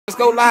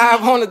go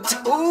live on the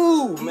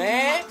tube,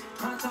 man.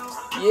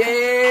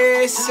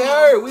 Yes,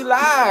 sir. We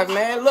live,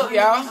 man. Look,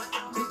 y'all.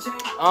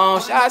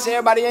 Shout out to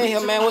everybody in here,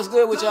 man. What's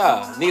good with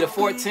y'all? Need a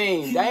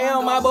 14.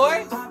 Damn, my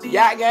boy.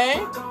 Yacht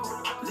gang.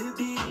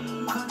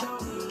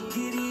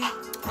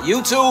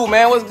 YouTube,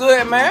 man. What's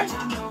good, man?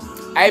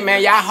 Hey,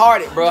 man, y'all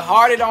hearted, bro.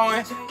 Hearted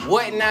on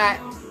Whatnot.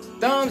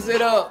 Thumbs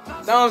it up.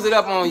 Thumbs it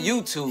up on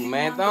YouTube,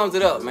 man. Thumbs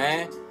it up,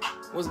 man.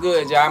 What's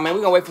good, y'all, man? We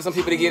gonna wait for some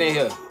people to get in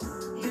here.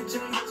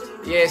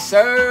 Yes,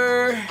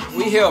 sir.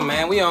 We here,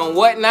 man. We on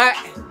Whatnot.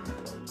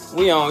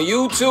 We on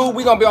YouTube.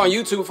 We gonna be on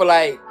YouTube for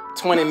like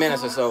 20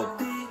 minutes or so.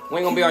 We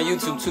ain't gonna be on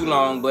YouTube too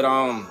long, but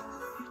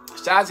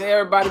shout out to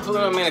everybody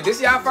pulling up, man. If this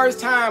is y'all first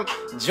time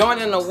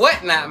joining the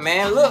Whatnot,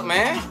 man. Look,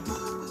 man.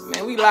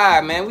 Man, we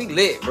live, man. We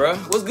lit, bro.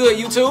 What's good,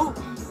 YouTube?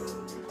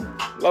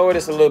 Lower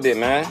this a little bit,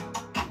 man.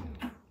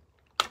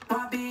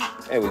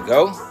 There we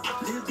go.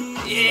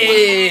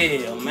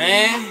 Yeah,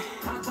 man.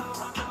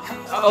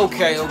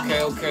 Okay.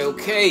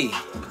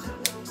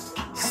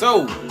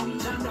 So,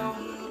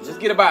 let's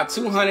get about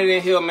 200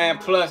 in here, man,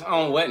 plus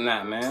on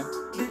Whatnot, man.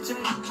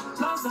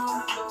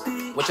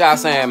 What y'all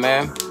saying,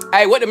 man?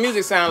 Hey, what the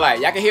music sound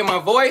like? Y'all can hear my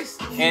voice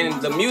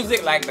and the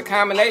music, like the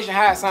combination,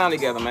 how it sound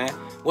together, man.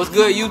 What's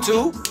good,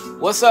 YouTube?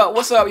 What's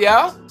up,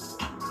 y'all?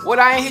 What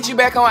I ain't hit you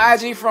back on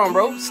IG from,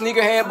 bro?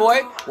 Sneakerhead boy.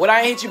 What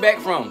I ain't hit you back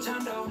from?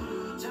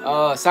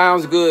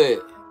 Sounds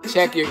good.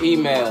 Check your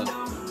email.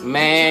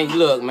 Man,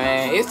 look,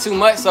 man, it's too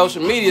much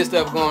social media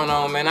stuff going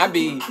on, man.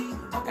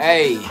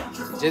 Hey,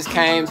 just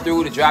came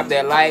through to drop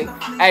that like.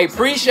 Hey,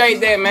 appreciate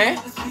that, man.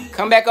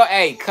 Come back up.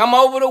 Hey, come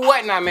over to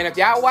Whatnot, man. If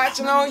y'all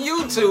watching on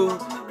YouTube,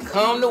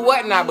 come to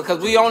Whatnot because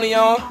we only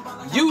on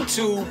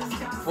YouTube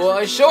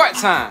for a short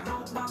time.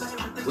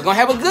 We're going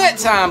to have a good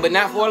time, but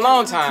not for a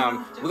long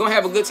time. We're going to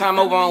have a good time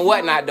over on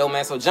Whatnot, though,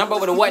 man. So jump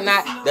over to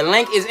Whatnot. The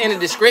link is in the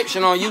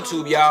description on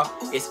YouTube, y'all.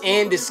 It's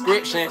in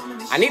description.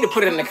 I need to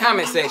put it in the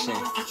comment section.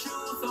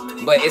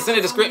 But it's in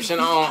the description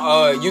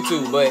on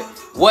YouTube. But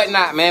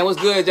Whatnot, man. What's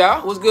good,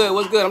 y'all? What's good?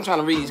 What's good? I'm trying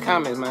to read these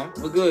comments, man.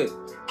 What's good?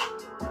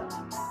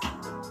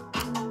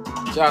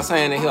 What y'all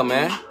saying in here,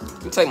 man?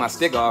 Let me take my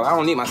sticker off. I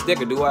don't need my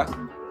sticker, do I?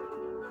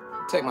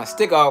 Take my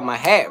sticker off my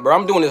hat, bro.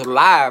 I'm doing this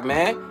live,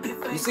 man.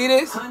 You see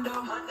this?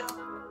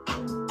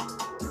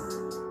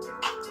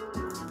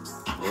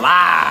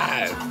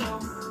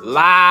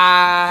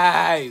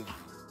 Live.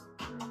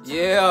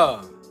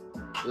 Yeah.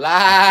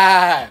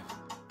 Live.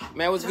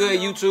 Man, what's good,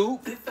 YouTube?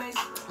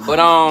 But,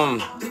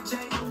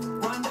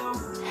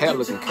 hell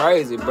looking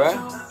crazy, bro.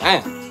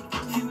 Damn.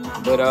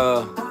 But,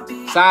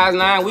 size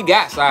 9, we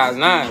got size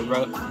 9,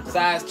 bro.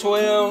 Size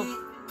 12.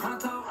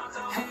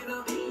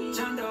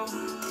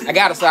 I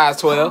got a size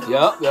 12.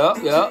 Yup.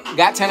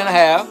 Got 10 and a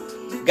half.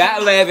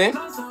 Got 11.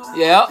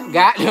 Yep.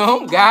 Got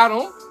them.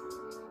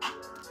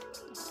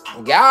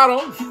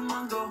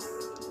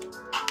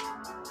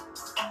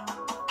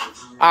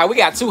 All right, we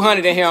got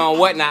 200 in here on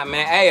Whatnot,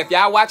 man. Hey, if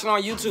y'all watching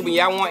on YouTube and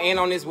y'all want in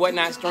on this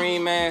Whatnot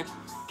stream, man,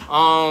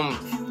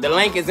 the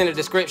link is in the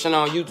description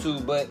on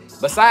YouTube. But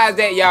besides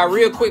that, y'all,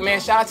 real quick, man,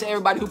 shout out to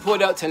everybody who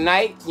pulled up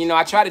tonight. You know,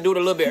 I tried to do it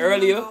a little bit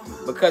earlier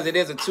because it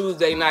is a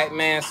Tuesday night,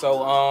 man.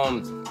 So, I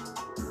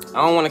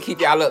don't want to keep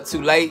y'all up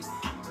too late.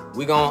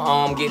 We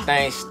gonna get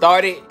things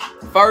started.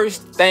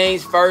 First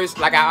things first,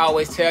 like I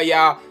always tell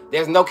y'all,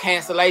 there's no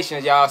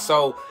cancellations, y'all.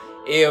 So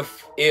if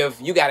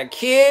you got a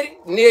kid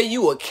near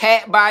you, a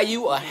cat by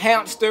you, a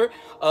hamster,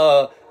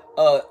 a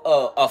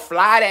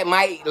fly that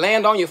might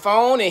land on your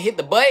phone and hit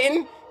the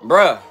button,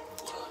 bruh,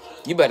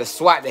 you better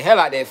swat the hell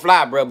out that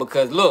fly, bruh,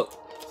 because look,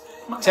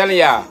 I'm telling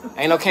y'all,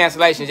 ain't no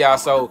cancellations, y'all.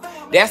 So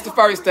that's the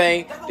first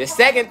thing. The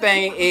second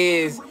thing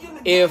is,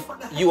 if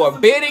you are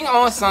bidding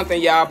on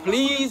something, y'all,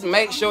 please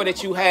make sure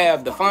that you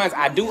have the funds.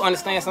 I do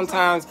understand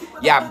sometimes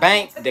y'all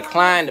bank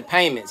decline the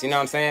payments, you know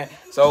what I'm saying?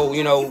 So,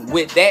 you know,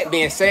 with that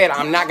being said,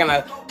 I'm not going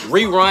to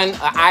rerun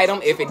an item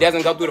if it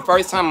doesn't go through the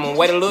first time. I'm going to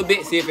wait a little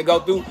bit, see if it go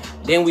through.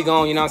 Then we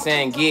going, you know what I'm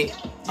saying, get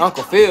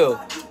Uncle Phil.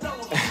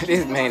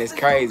 This man is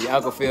crazy.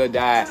 Uncle Phil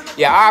died.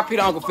 Yeah, RIP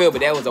to Uncle Phil,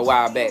 but that was a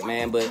while back,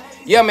 man. But,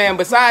 yeah, man,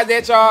 besides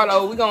that,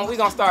 y'all, we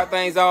gonna start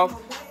things off.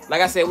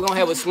 Like I said, we're going to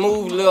have a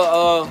smooth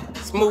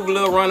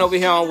little run over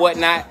here on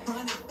Whatnot.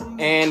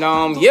 And,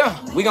 yeah,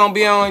 we're going to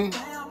be on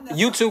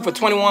YouTube for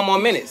 21 more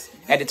minutes.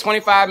 At the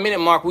 25-minute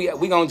mark, we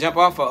going to jump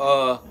off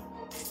of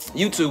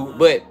YouTube.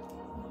 But,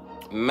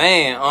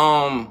 man,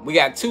 we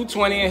got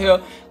 220 in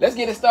here. Let's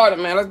get it started,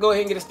 man. Let's go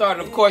ahead and get it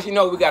started. Of course, you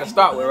know what we got to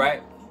start with,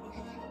 right?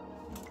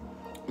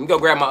 Let me go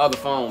grab my other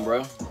phone,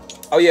 bro.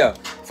 Oh, yeah.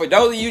 For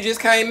those of you just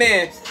came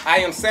in, I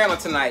am Santa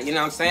tonight, you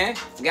know what I'm saying?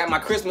 Got my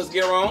Christmas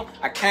gear on.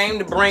 I came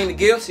to bring the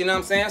gifts, you know what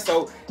I'm saying?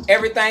 So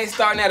everything's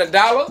starting at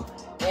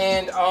 $1.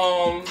 And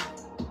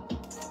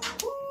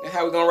that's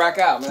how we're gonna rock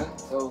out, man.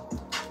 So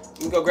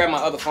let me go grab my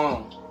other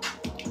phone.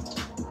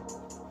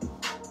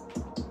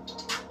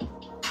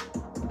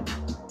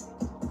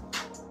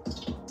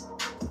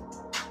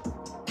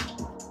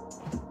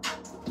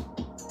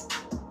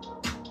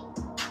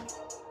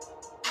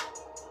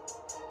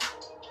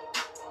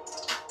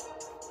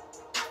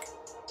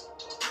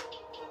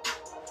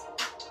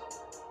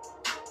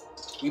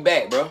 We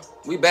back, bro.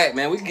 We back,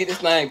 man. We can get this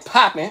thing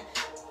popping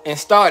and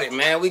started,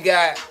 man. We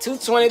got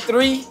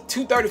 223,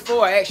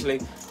 234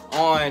 actually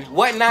on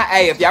Whatnot.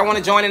 Hey, if y'all want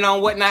to join in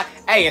on Whatnot,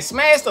 hey, and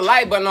smash the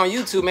like button on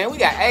YouTube, man. We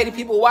got 80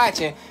 people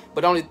watching,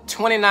 but only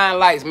 29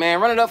 likes,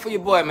 man. Run it up for your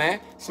boy, man.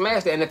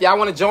 Smash that. And if y'all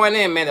want to join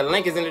in, man, the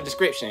link is in the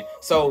description.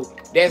 So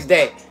that's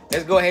that.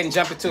 Let's go ahead and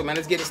jump into it, man.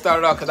 Let's get it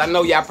started off, because I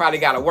know y'all probably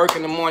got to work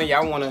in the morning.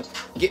 Y'all want to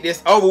get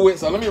this over with.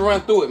 So let me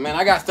run through it, man.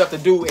 I got stuff to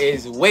do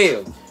as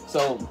well.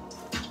 So,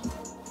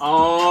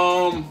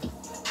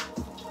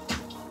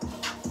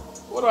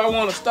 what do I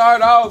want to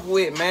start off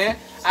with, man?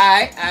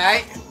 All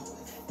right.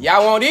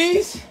 Y'all want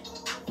these?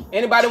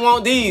 Anybody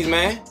want these,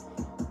 man?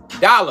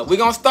 $1. We're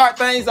going to start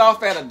things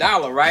off at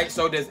 $1, right?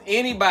 So does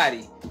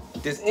anybody,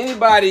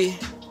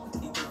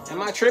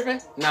 am I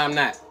tripping? No, I'm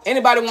not.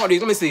 Anybody want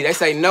these? Let me see. They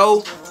say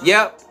no,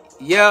 yep.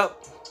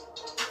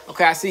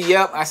 Okay, I see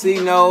yep, I see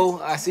no,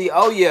 I see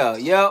oh yeah,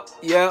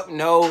 yep,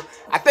 no.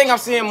 I think I'm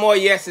seeing more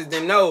yeses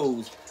than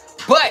no's.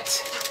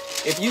 But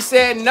if you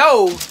said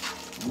no,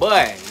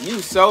 boy,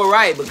 you so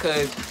right,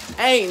 because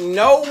ain't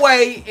no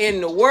way in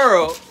the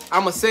world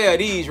I'ma sell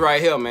these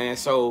right here, man.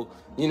 So,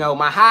 you know,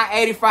 my high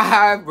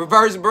 85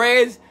 reverse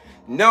breads,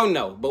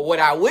 no. But what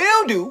I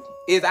will do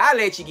is I'll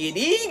let you get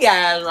these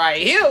guys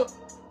right here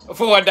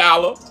for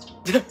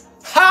 $1.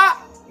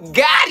 Ha!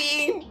 Got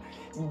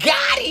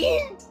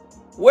him!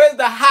 Where's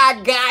the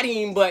high got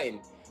him button?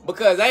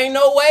 Because ain't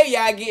no way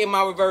y'all getting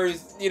my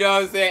reverse, you know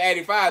what I'm saying,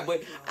 85.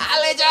 But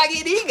I'll let y'all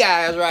get these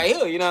guys right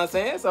here, you know what I'm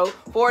saying? So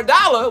for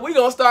 $1, we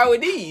gonna start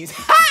with these.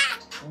 Ha!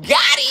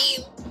 Got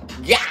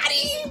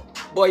him!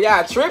 Boy,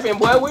 y'all tripping,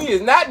 boy. We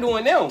is not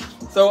doing them.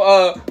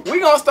 So we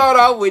gonna start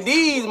off with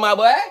these, my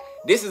boy.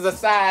 This is a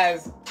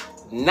size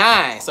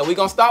 9. So we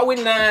gonna start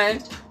with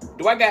 9.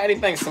 Do I got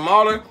anything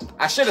smaller?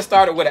 I should have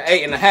started with an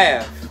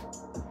 8.5.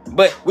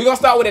 But we gonna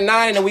start with a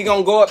 9, and then we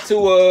gonna go up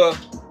to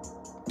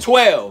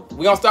 12.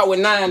 We gonna start with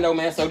 9 though,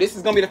 man. So this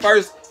is gonna be the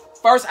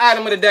first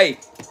item of the day.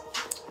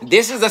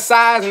 This is a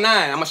size 9.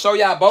 I'm gonna show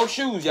y'all both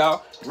shoes,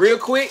 y'all, real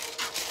quick.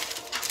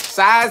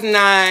 Size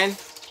 9,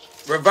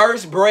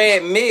 reverse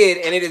bread mid,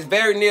 and it is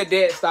very near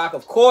dead stock.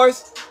 Of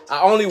course,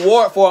 I only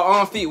wore it for an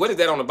on feet. What is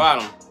that on the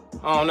bottom?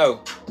 I don't know,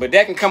 but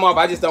that can come off.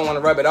 I just don't want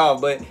to rub it off.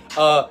 But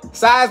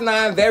size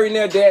 9, very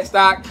near dead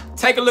stock.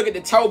 Take a look at the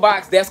toe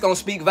box. That's gonna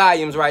speak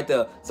volumes right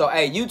there. So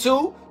hey,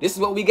 YouTube, this is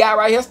what we got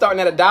right here, starting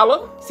at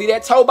 $1. See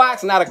that toe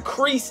box? Not a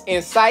crease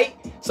in sight.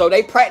 So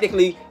they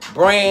practically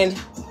brand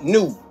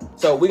new.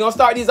 So we're gonna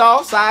start these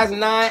off, size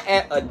 9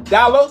 at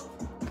 $1.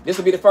 This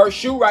will be the first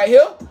shoe right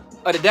here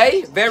of the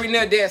day. Very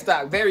near dead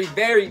stock. Very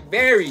near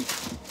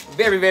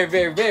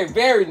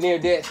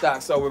dead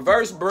stock. So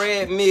reverse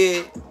bread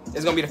mid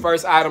is gonna be the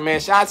first item, man.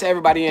 Shout out to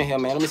everybody in here,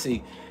 man. Let me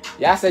see.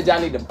 Y'all said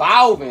y'all need the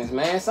Balvins,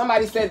 man.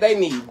 Somebody said they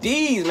need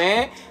these,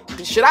 man.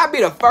 Should I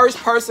be the first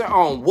person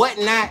on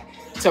Whatnot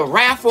to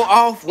raffle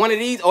off one of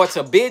these or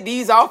to bid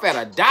these off at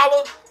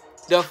 $1?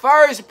 The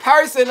first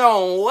person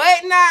on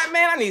Whatnot,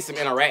 man. I need some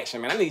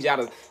interaction, man. I need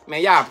y'all to,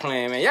 man, y'all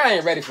playing, man. Y'all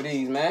ain't ready for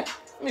these, man.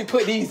 Let me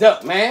put these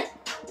up, man.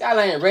 Y'all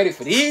ain't ready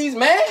for these,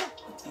 man.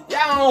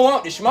 Y'all don't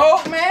want the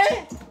smoke,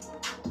 man.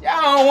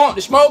 Y'all don't want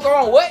the smoke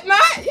on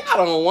Whatnot.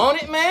 Y'all don't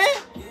want it, man.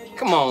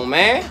 Come on,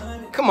 man.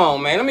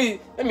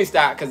 Let me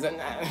stop, cause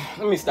let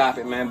me stop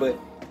it, man. But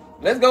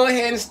let's go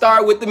ahead and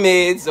start with the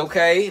mids,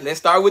 okay? Let's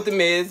start with the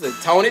mids.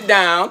 Let's tone it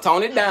down.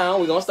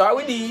 We're gonna start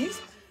with these.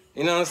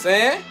 You know what I'm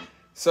saying?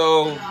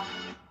 So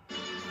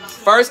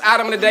first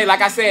item of the day,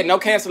 like I said, no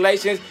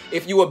cancellations.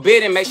 If you were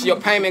bidding, make sure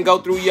your payment go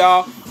through,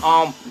 y'all.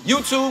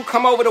 YouTube,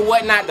 come over to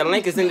Whatnot. The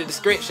link is in the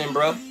description,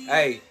 bro.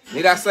 Hey,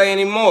 need I say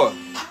any more?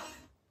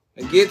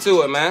 Let's get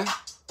to it, man.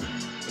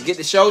 Let's get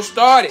the show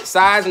started.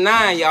 Size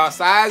 9, y'all.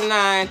 Size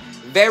 9.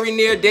 Very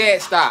near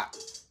dead stock.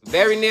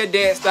 Very near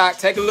dead stock.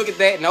 Take a look at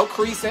that. No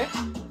creasing.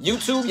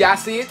 YouTube, y'all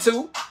see it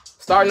too.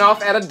 Starting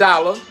off at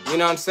 $1. You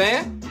know what I'm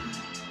saying?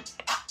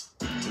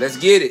 Let's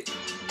get it.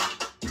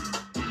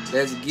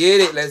 Let's get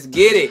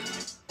it.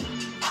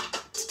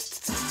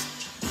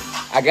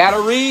 I gotta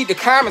read the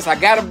comments. I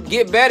gotta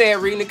get better at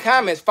reading the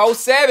comments.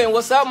 47,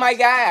 what's up, my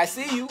guy? I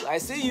see you.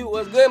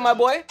 What's good, my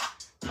boy?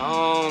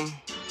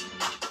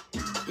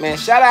 Man,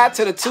 shout out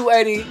to the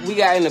 280 we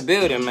got in the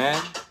building,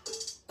 man.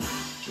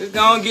 Let's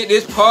go and get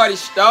this party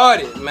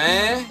started,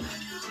 man.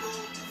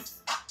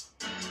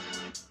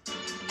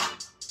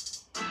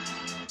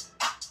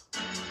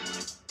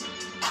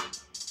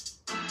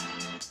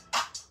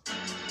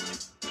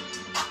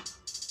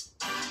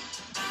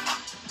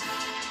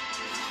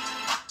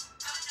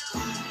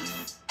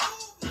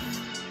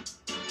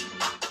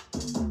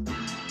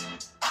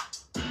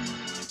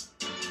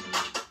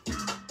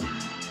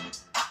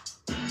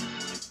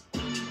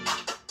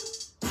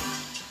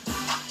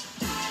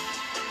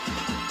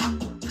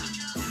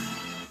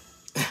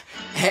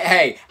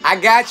 Hey, I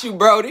got you,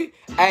 Brody.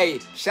 Hey,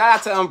 shout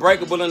out to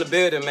Unbreakable in the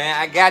building, man.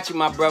 I got you,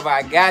 my brother.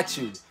 I got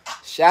you.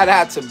 Shout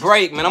out to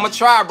Break, man. I'm gonna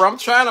try, bro. I'm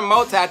trying to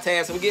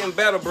multitask. I'm getting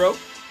better, bro.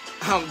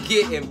 I'm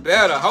getting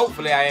better.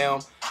 Hopefully I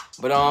am.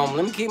 But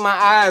let me keep my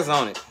eyes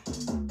on it.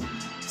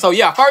 So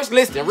yeah, first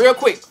listing, real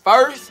quick.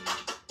 First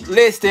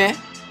listing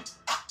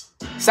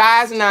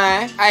size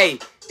 9. Hey,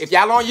 if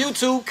y'all on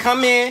YouTube,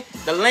 come in.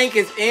 The link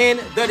is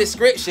in the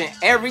description.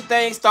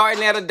 Everything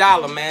starting at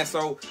 $1, man.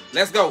 So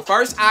let's go.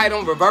 First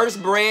item, reverse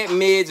bread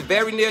mids,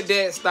 very near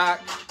dead stock,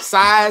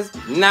 size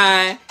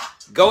 9.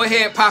 Go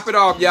ahead, pop it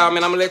off, y'all,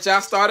 man. I'm gonna let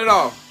y'all start it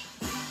off.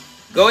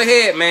 Go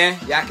ahead, man.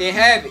 Y'all can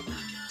have it.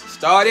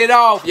 Start it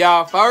off,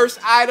 y'all. First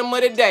item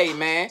of the day,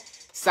 man.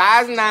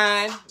 Size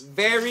 9,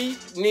 very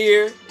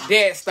near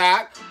dead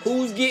stock.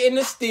 Who's getting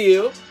the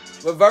steal?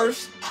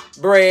 Reverse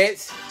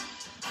breads.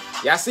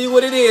 Y'all see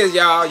what it is,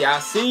 y'all.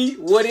 Y'all see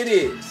what it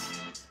is.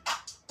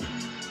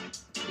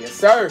 Yes,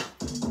 sir.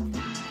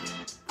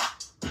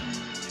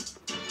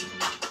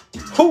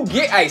 Who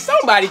get? Hey,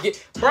 somebody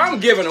get. Bro, I'm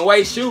giving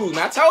away shoes.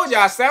 Man, I told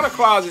y'all Santa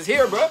Claus is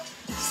here, bro.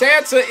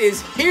 Santa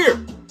is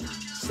here.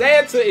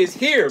 Santa is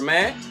here,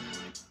 man.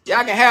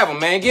 Y'all can have them,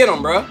 man. Get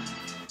them, bro.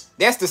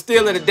 That's the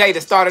steal of the day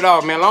to start it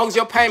off, man. As long as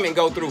your payment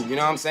go through, you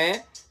know what I'm saying?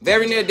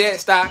 Very near dead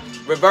stock,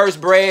 reverse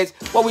breads.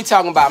 What we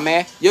talking about,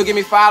 man? You'll give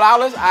me $5?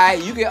 All right,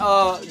 you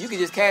can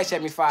just cash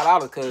at me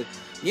 $5 because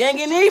you ain't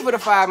getting any for the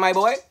 5, my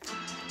boy.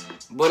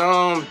 But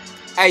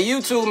hey,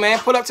 YouTube, man,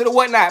 pull up to the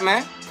whatnot,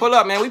 man. Pull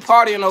up, man. We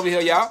partying over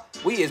here, y'all.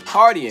 We is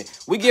partying.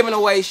 We giving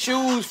away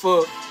shoes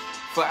for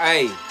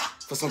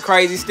some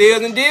crazy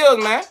steals and deals,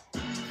 man.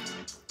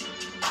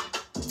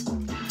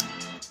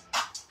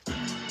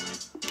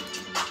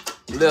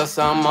 Little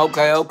something,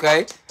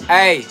 okay.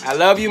 Hey, I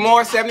love you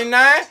more,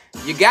 79.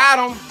 You got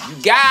them.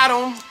 You got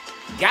them.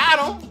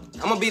 Got them.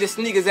 I'm going to be the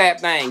sneakers app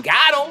thing.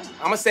 Got them.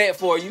 I'm going to say it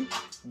for you.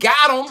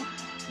 Got them.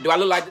 Do I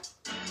look like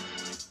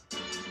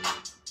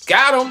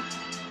Got them.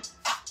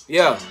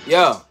 Yeah,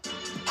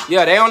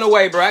 they on the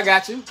way, bro. I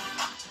got you.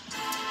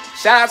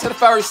 Shout out to the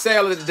first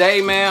sale of the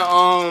day, man.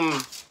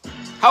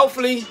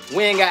 Hopefully,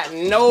 we ain't got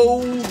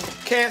no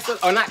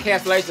not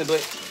cancellation,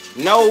 but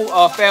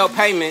no failed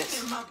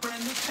payments.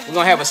 We're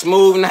going to have a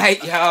smooth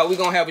night, y'all. We're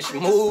going to have a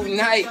smooth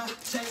night.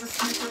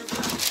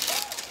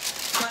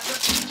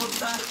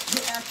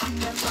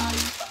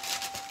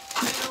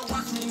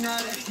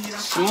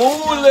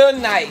 Smooth little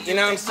night, you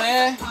know what I'm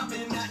saying?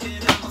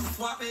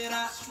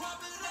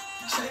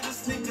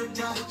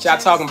 What y'all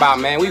talking about,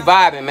 man? We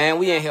vibing, man.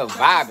 We in here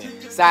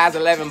vibing. Size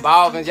 11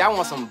 Balvins. Y'all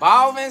want some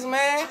Balvins,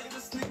 man?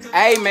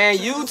 Hey, man,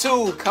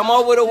 YouTube, come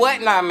over to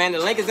whatnot, man. The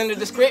link is in the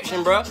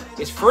description, bro.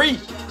 It's free.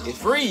 It's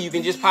free. You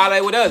can just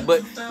parlay with us.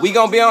 But we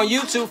going to be on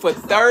YouTube for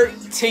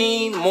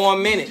 13 more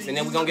minutes. And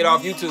then we're going to get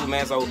off YouTube,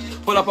 man. So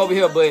pull up over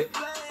here. But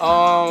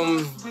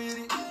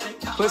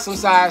put some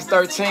size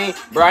 13.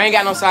 Bro, I ain't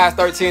got no size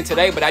 13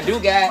 today. But I do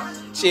got...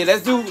 Shit,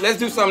 let's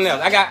do something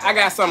else. I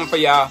got something for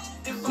y'all.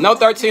 No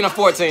 13 or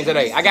 14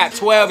 today. I got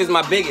 12 is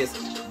my biggest.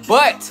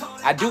 But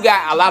I do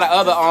got a lot of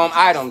other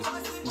items.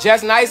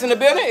 Just Nice in the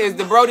building? Is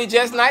the Brody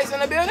Just Nice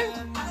in the building?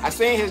 I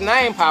seen his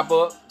name pop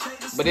up,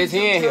 but it's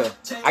he in here.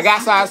 I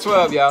got size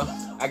 12, y'all.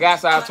 I got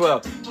size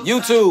 12.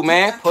 YouTube,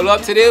 man. Pull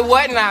up to this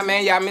whatnot,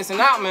 man. Y'all missing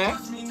out, man.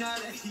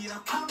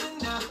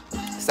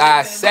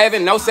 Size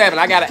 7, no 7.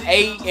 I got an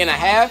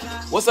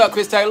 8.5. What's up,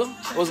 Chris Taylor?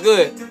 What's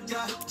good?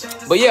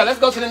 But yeah, let's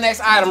go to the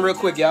next item real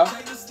quick, y'all.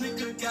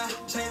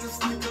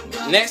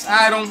 Next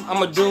item, I'm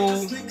going to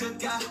do...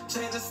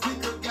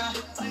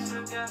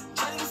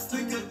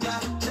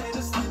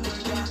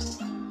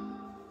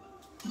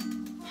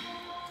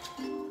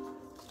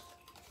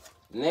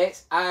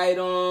 Next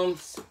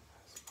items.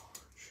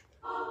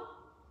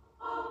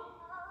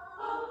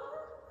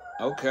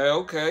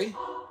 Okay.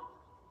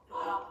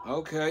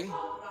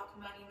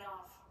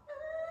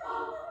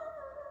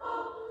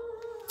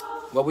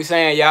 What we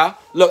saying, y'all?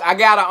 Look, I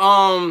got a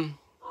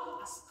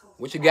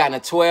what you got in the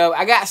 12?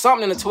 I got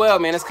something in the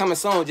 12, man. It's coming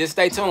soon. Just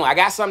stay tuned. I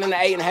got something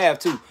in the 8.5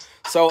 too.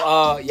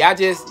 So y'all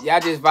just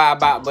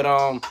vibe out. But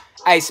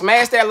hey,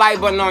 smash that like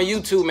button on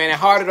YouTube, man, and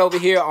heart it over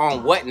here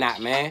on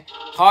whatnot, man.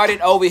 Heart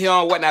it over here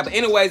on whatnot. But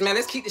anyways, man,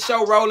 let's keep the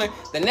show rolling.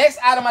 The next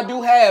item I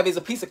do have is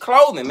a piece of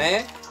clothing,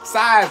 man.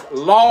 Size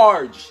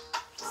large.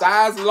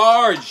 Size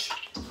large.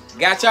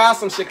 Got y'all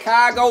some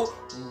Chicago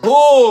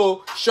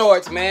Bull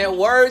shorts, man.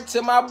 Word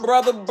to my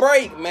brother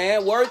Break,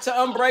 man. Word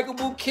to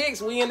Unbreakable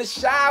Kicks. We in the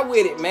shy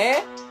with it,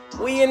 man.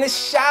 We in the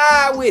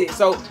shy with it.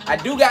 So I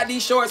do got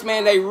these shorts,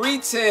 man. They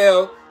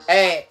retail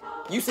at,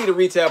 you see the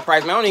retail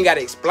price, man. I don't even got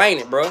to explain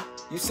it, bro.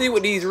 You see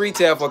what these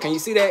retail for. Can you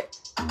see that?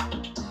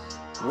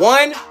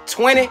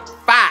 $125.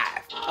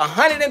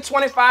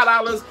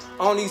 $125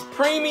 on these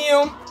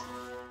premium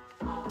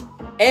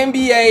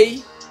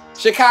NBA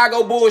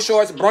Chicago Bull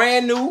shorts,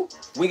 brand new.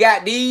 We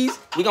got these.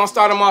 We're going to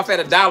start them off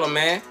at $1,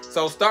 man.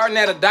 So starting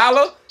at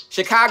 $1,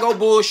 Chicago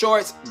Bull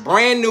shorts,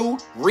 brand new,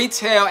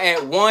 retail at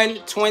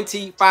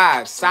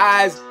 $125.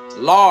 Size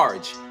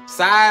large.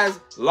 Size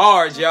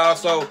large, y'all.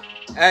 So,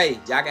 hey,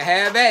 y'all can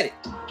have at it.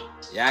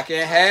 Y'all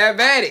can have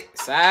at it.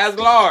 Size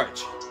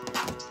large.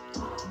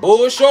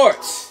 Bull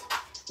shorts.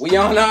 We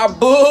on our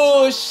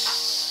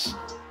bush.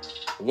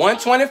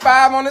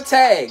 $125 on the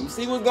tag. You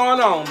see what's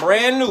going on.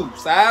 Brand new.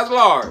 Size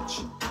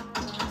large.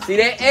 See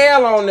that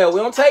L on there. We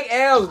don't take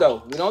L's,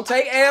 though. We don't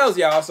take L's,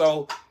 y'all.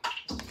 So,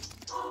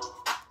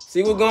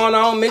 see what's going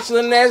on.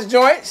 Mitchell & Ness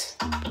joints.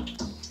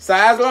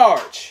 Size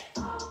large.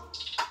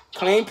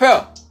 Clean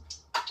pair.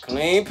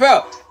 Clean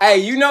pair. Hey,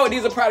 you know what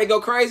these will probably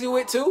go crazy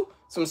with too?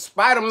 Some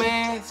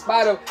Spider-Man.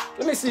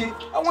 Let me see.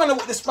 I wonder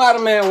what the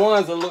Spider-Man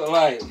ones will look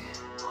like.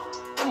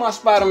 Where my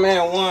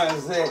Spider-Man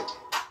ones at?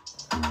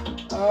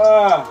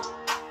 I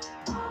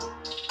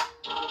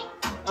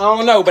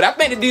don't know, but I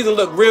think that these will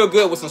look real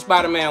good with some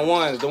Spider-Man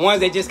ones. The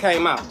ones that just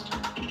came out.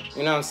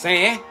 You know what I'm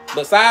saying?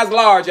 But size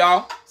large,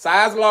 y'all.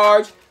 Size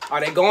large. Are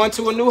they going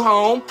to a new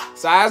home?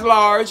 Size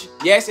large.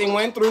 Yes, it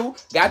went through.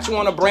 Got you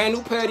on a brand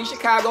new pair of these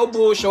Chicago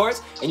Bull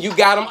shorts. And you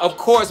got them, of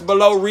course,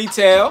 below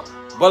retail.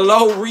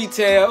 Below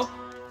retail.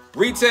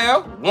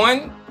 Retail,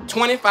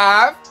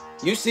 $125.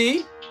 You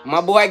see, my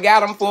boy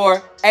got them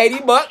for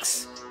 80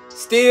 bucks.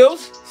 Still.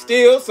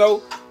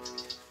 So,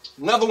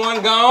 another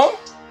one gone.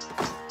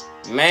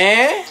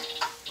 Man,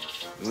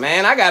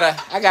 I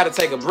gotta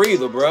take a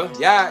breather, bro.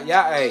 Y'all,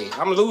 hey,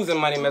 I'm losing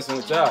money messing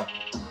with y'all.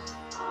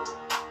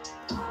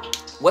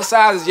 What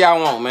sizes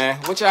y'all want, man?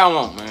 What y'all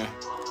want, man?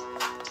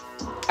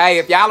 Hey,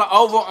 if y'all are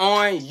over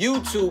on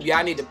YouTube,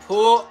 y'all need to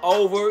pull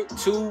over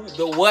to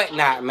the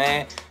Whatnot,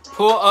 man.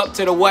 Pull up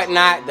to the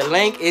Whatnot. The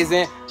link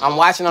isn't. I'm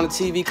watching on the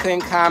TV,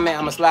 couldn't comment.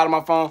 I'm gonna slide on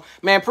my phone.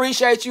 Man,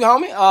 appreciate you,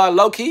 homie.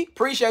 Low key,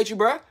 appreciate you,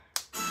 bro.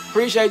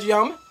 Appreciate you,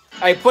 homie.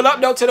 Hey, pull up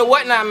though to the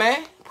Whatnot,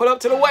 man. Pull up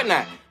to the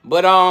Whatnot.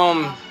 But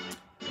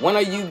when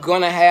are you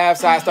gonna have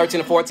size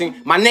 13 to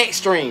 14? My next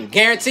stream,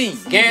 guaranteed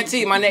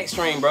my next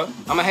stream, bro.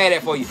 I'm gonna have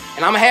that for you.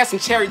 And I'm gonna have some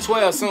Cherry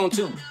 12 soon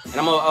too. And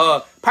I'm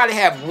gonna probably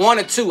have 1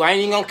 or 2. I ain't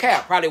even gonna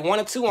cap. Probably 1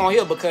 or 2 on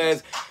here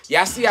because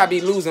y'all see I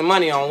be losing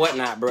money on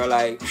Whatnot, bro.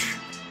 Like,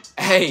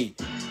 hey,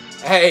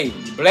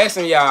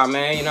 blessing y'all,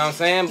 man. You know what I'm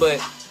saying?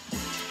 But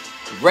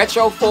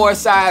Retro 4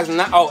 size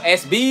 9. Oh,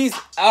 SBs?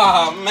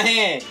 Oh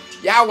man.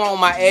 Y'all want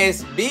my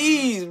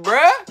SBs,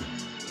 bruh?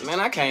 Man,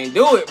 I can't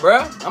do it,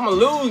 bruh. I'ma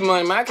lose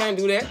money, man. I can't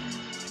do that.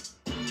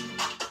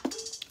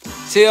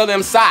 Till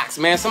them socks,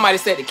 man. Somebody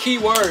said the key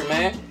word,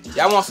 man.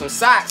 Y'all want some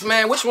socks,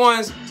 man? Which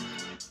ones?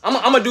 I'm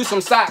gonna do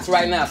some socks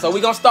right now. So we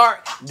gonna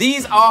start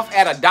these off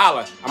at $1.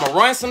 I'm gonna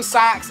run some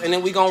socks and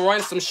then we gonna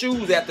run some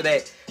shoes after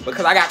that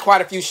because I got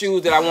quite a few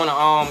shoes that I wanna,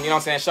 you know what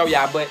I'm saying, show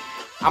y'all. But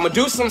I'm gonna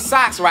do some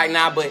socks right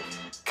now. But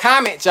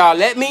comment, y'all.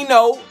 Let me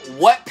know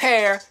what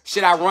pair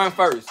should I run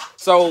first.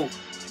 So,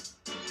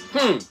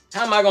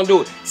 how am I gonna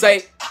do it?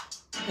 Say,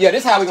 yeah,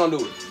 this is how we gonna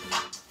do it.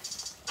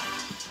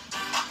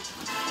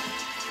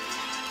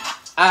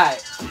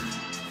 Alright,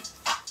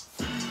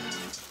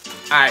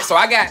 so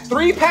I got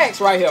 3 packs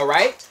right here,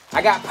 right?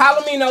 I got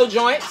Palomino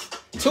joints,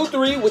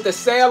 2-3 with the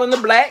sail in the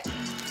black.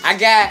 I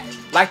got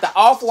like the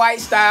off-white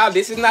style.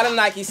 This is not a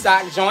Nike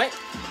sock joint.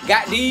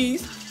 Got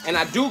these, and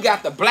I do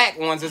got the black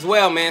ones as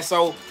well, man.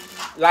 So,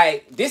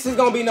 like, this is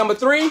gonna be number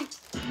 3.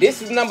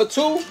 This is number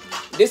 2.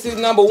 This is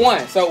number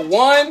 1. So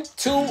 1,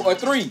 2, or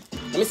 3.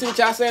 Let me see what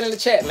y'all saying in the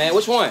chat, man.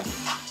 Which one?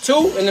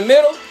 2 in the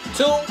middle.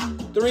 2,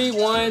 3,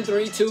 1,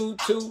 3, 2,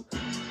 2,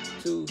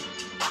 2.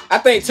 I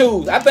think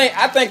 2s. I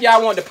think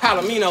y'all want the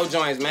Palomino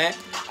joints, man.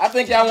 I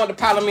think y'all want the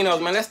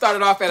Palominos, man. Let's start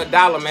it off at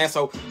 $1, man.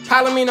 So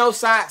Palomino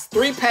socks,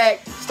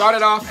 3-pack,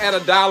 started off at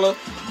 $1.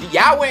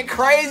 Y'all went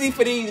crazy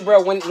for these,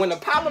 bro. When the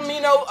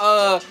Palomino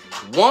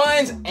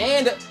ones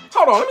and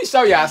hold on, let me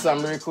show y'all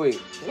something real quick.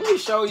 Let me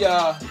show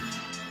y'all.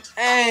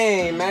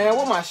 Hey, man,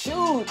 where my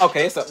shoes?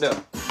 Okay, it's up there.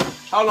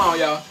 Hold on,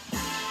 y'all.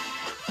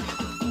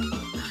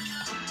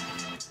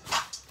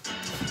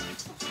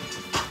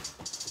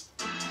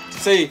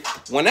 See,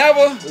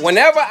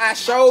 whenever I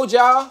showed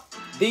y'all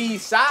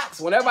these socks,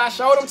 whenever I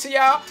showed them to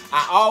y'all,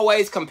 I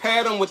always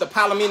compared them with the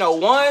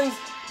Palomino ones,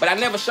 but I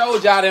never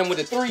showed y'all them with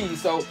the 3s.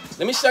 So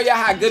let me show y'all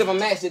how good of a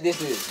match that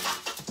this is.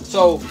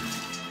 So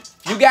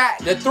you got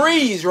the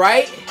 3s,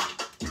 right?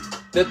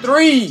 The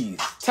 3s.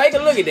 Take a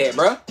look at that,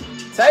 bro.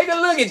 Take a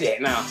look at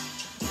that now.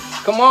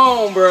 Come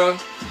on, bro.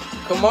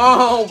 Come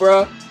on,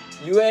 bro.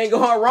 You ain't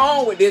going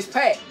wrong with this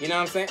pack. You know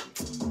what I'm saying?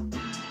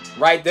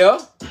 Right there.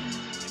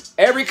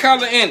 Every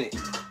color in it.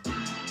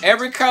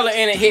 Every color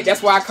in it hit.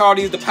 That's why I call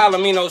these the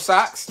Palomino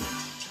socks.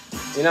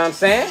 You know what I'm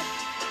saying?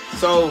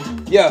 So,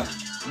 yeah.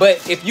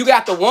 But if you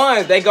got the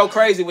ones, they go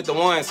crazy with the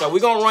ones. So we're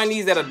going to run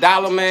these at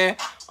 $1, man.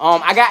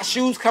 I got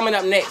shoes coming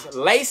up next.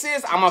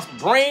 Laces, I'm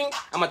going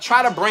to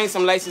try to bring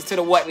some laces to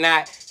the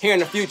Whatnot here in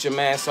the future,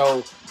 man.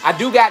 So I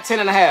do got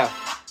 10.5.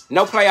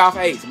 No playoff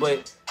 8s,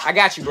 but I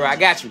got you, bro. I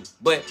got you.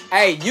 But,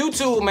 hey,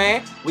 YouTube,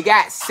 man, we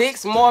got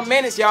 6 more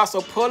minutes, y'all.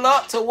 So pull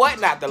up to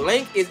Whatnot. The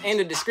link is in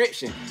the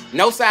description.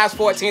 No size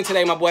 14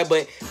 today, my boy,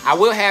 but I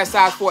will have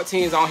size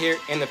 14s on here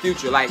in the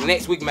future, like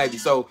next week maybe.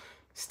 So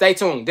stay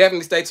tuned.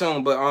 Definitely stay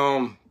tuned. But,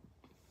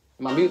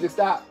 my music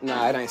stopped?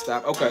 Nah, it ain't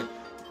stopped. Okay.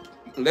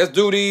 Let's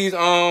do these,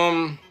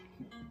 Palomino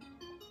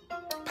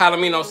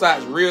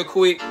socks real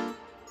quick.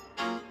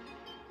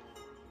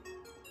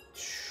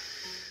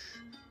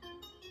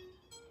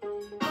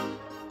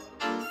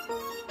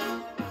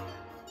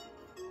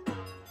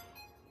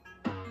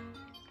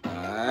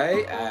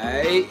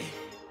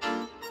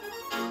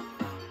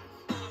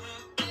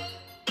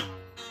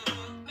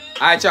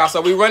 All right, y'all. So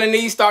we running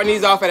these, starting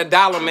these off at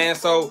 $1, man.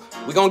 So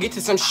we're gonna get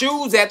to some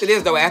shoes after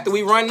this, though. After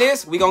we run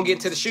this, we gonna get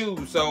to the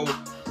shoes. So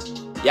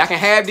Y'all can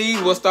have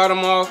these. We'll start them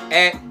off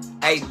at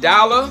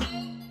 $1.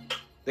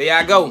 There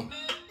y'all go.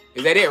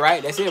 Is that it,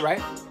 right? That's it,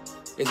 right?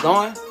 It's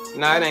going?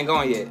 No, it ain't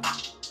going yet.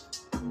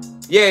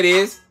 Yeah, it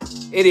is.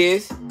 It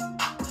is.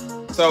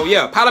 So,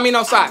 yeah,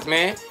 Palomino Socks,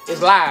 man.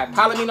 It's live.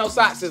 Palomino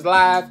Socks is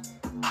live.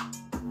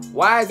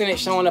 Why isn't it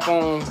showing up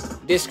on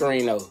this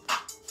screen, though?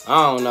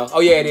 I don't know. Oh,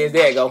 yeah, it is.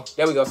 There you go.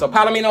 There we go. So,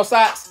 Palomino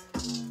Socks,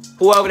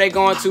 whoever they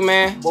going to,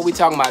 man. What we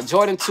talking about?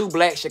 Jordan 2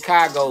 Black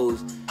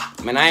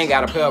Chicagos. Man, I ain't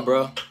got a pair,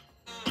 bro.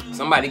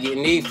 Somebody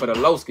getting these for the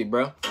Lowski,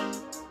 bro.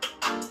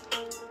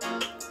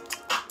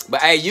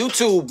 But, hey,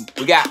 YouTube,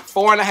 we got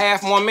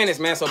 4.5 more minutes,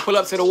 man. So, pull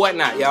up to the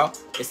whatnot, y'all.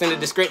 It's in the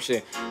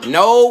description.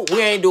 No, we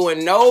ain't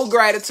doing no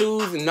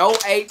gratitudes, no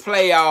 8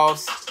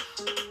 playoffs.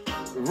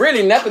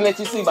 Really, nothing that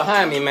you see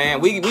behind me, man.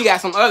 We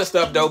got some other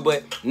stuff, though,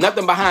 but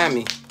nothing behind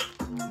me.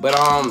 But,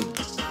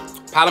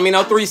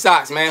 Palomino 3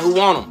 socks, man. Who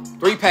want them?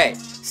 3-pack.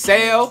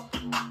 Sale,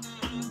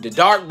 the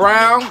dark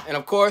brown, and,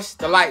 of course,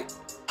 the light.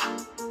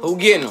 Who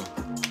getting them?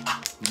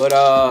 But,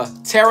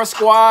 Terra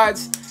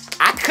Squads.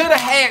 I could have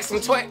had some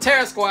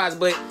Terra Squads,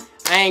 but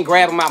I ain't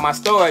grab them out my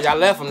storage. I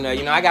left them there.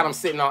 You know, I got them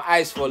sitting on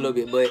ice for a little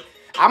bit, but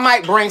I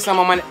might bring some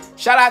on my...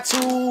 Shout out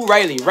to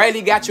Rayleigh.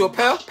 Rayleigh got you a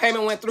pair.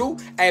 Payment went through.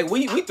 Hey,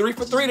 we 3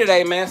 for 3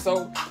 today, man.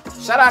 So,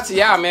 shout out to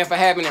y'all, man, for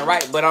having it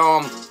right. But,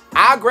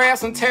 I'll grab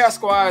some Terra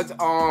Squads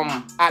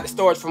out the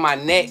storage for my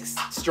next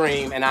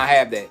stream, and I'll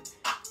have that.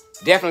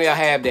 Definitely I'll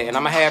have that. And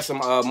I'm going to have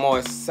some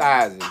more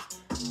sizes.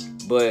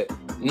 But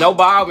no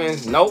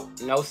bobbins. Nope.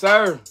 No,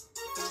 sir.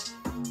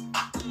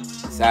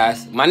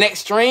 Size. My next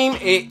stream,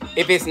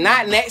 if it's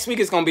not next week,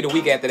 it's going to be the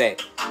week after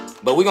that.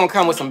 But we're going to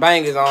come with some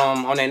bangers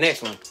on that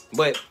next one.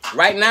 But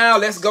right now,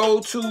 let's go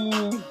to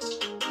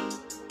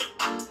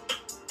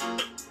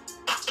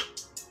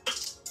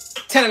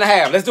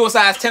 10.5. Let's do a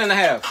size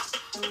 10.5.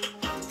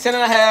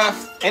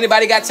 10.5.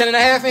 Anybody got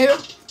 10.5 in here?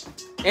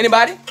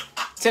 Anybody?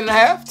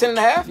 10.5?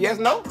 10.5? Yes,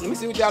 no? Let me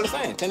see what y'all are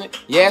saying. 10.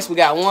 Yes, we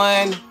got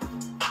 1.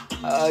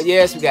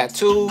 Yes, we got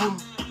 2.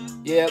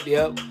 Yep.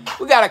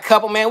 We got a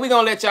couple, man. We're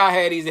going to let y'all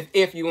have these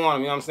if you want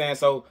them. You know what I'm saying?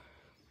 So,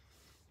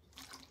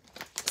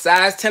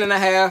 size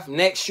 10.5.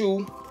 Next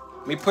shoe.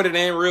 Let me put it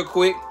in real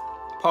quick.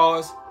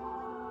 Pause.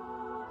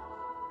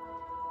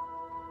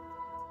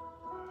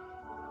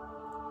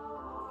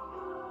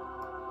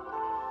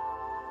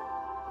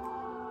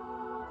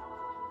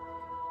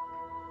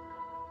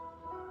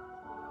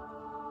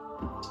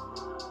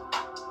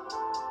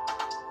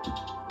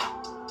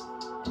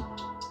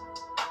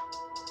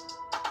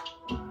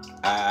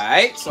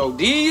 Alright, so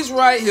these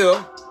right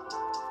here,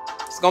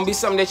 it's gonna be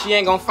something that you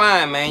ain't gonna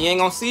find, man. You ain't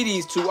gonna see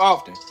these too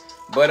often.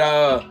 But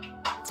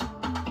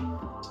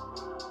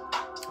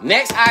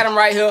next item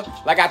right here,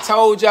 like I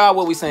told y'all,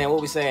 what we saying?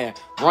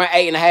 Run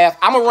 8.5.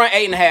 I'm gonna run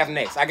 8.5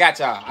 next. I got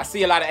y'all. I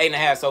see a lot of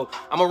 8.5, so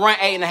I'm gonna run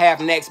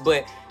 8.5 next.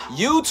 But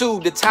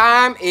YouTube, the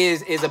time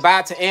is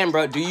about to end,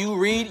 bro. Do you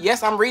read?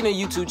 Yes, I'm reading a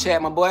YouTube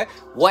chat, my boy.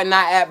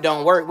 Whatnot app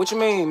don't work. What you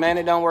mean, man?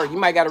 It don't work. You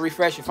might gotta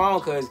refresh your phone,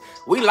 cause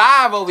we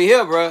live over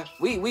here, bro.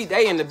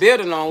 They in the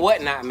building on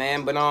Whatnot,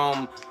 man. But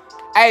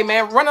hey,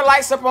 man, run the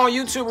lights up on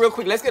YouTube real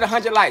quick. Let's get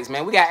 100 likes,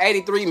 man. We got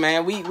 83,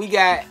 man. We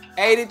got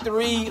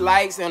 83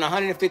 likes and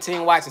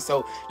 115 watching.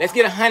 So let's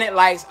get 100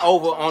 likes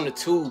over on the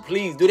tube.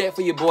 Please do that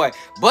for your boy.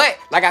 But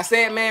like I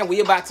said, man, we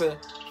about to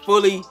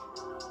fully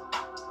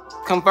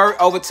convert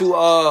over to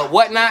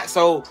Whatnot.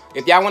 So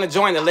if y'all want to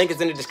join, the link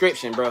is in the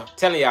description, bro.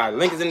 Telling y'all, the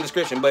link is in the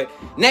description. But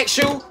next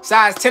shoe,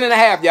 size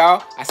 10.5,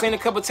 y'all. I seen a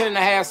couple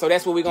 10.5, so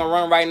that's what we're gonna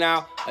run right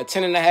now. A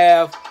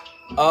 10.5.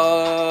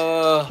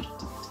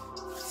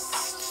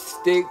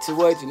 Stick to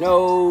what you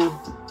know.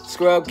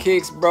 Scrub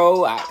kicks,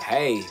 bro.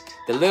 Hey,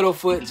 the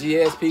Littlefoot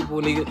GS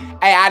people need.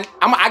 Hey, I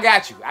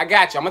got you. I'm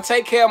gonna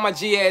take care of my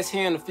GS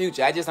here in the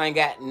future. I just ain't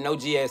got no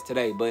GS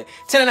today. But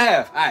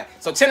 10.5. All right.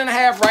 So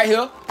 10.5 right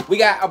here. We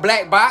got a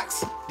black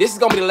box. This is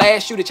gonna be the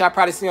last shoe that y'all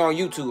probably see on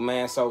YouTube,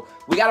 man. So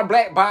we got a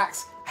black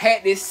box.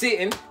 Had this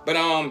sitting, but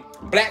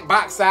black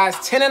box size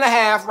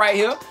 10.5 right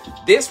here.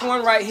 This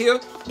one right here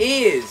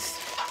is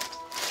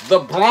the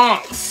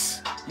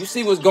Bronx. You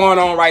see what's going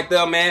on right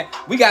there, man.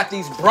 We got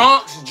these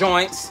Bronx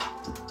joints.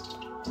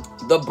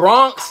 The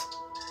Bronx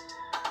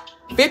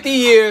 50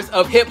 years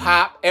of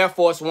hip-hop Air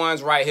Force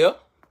Ones right here.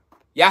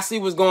 Y'all see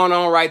what's going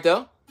on right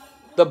there.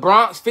 The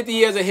Bronx 50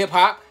 years of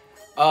hip-hop.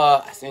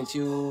 I sent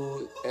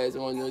you as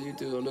on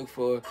YouTube. I'm looking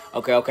for.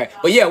 Okay.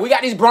 But yeah, we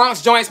got these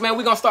Bronx joints, man.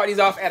 We're going to start these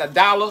off at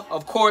 $1.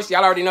 Of course,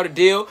 y'all already know the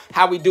deal,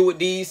 how we do with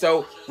these.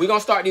 So we're going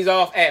to start these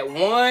off at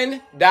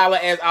 $1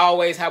 as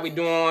always, how we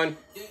do on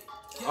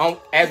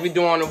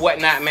the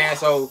Whatnot, man.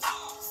 So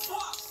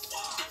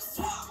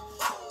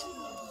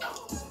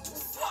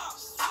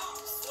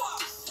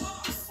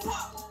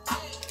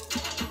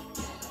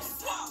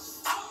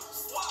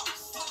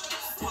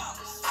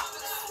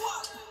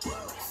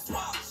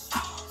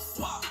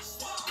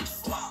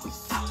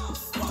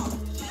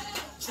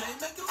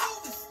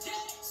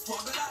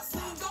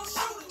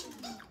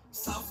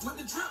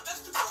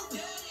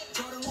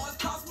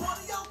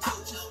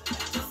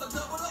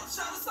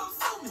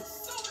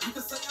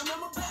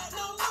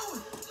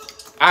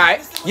all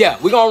right. Yeah,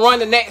 we're gonna run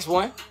the next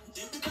one.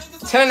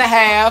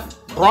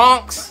 10.5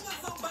 Bronx.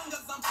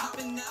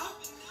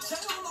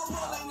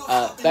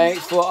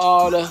 Thanks for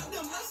all the.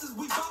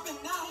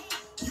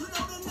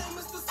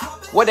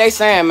 What they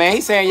saying, man?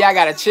 He saying y'all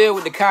gotta chill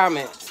with the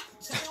comments.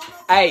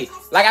 Hey,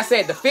 like I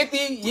said, the 50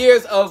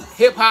 years of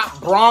hip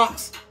hop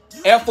Bronx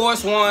Air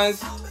Force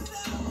Ones,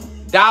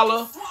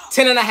 dollar,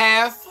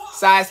 10.5,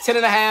 size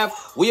 10.5.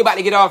 We about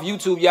to get off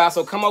YouTube, y'all.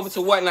 So come over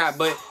to Whatnot,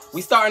 but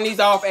we starting these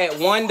off at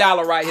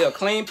 $1 right here,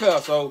 clean pair.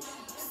 So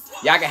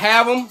y'all can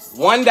have them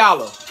 $1.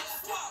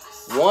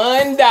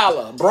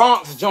 $1.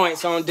 Bronx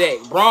joints on deck.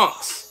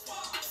 Bronx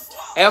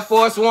Air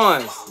Force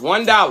Ones,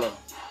 $1.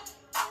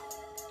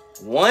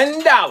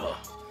 $1.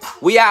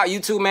 We out,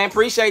 YouTube, man.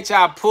 Appreciate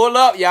y'all. Pull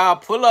up, y'all.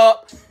 Pull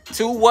up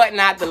to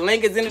Whatnot. The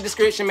link is in the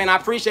description, man. I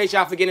appreciate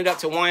y'all for getting it up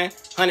to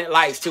 100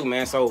 likes, too,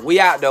 man. So we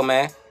out, though,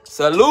 man.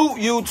 Salute,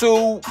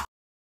 YouTube.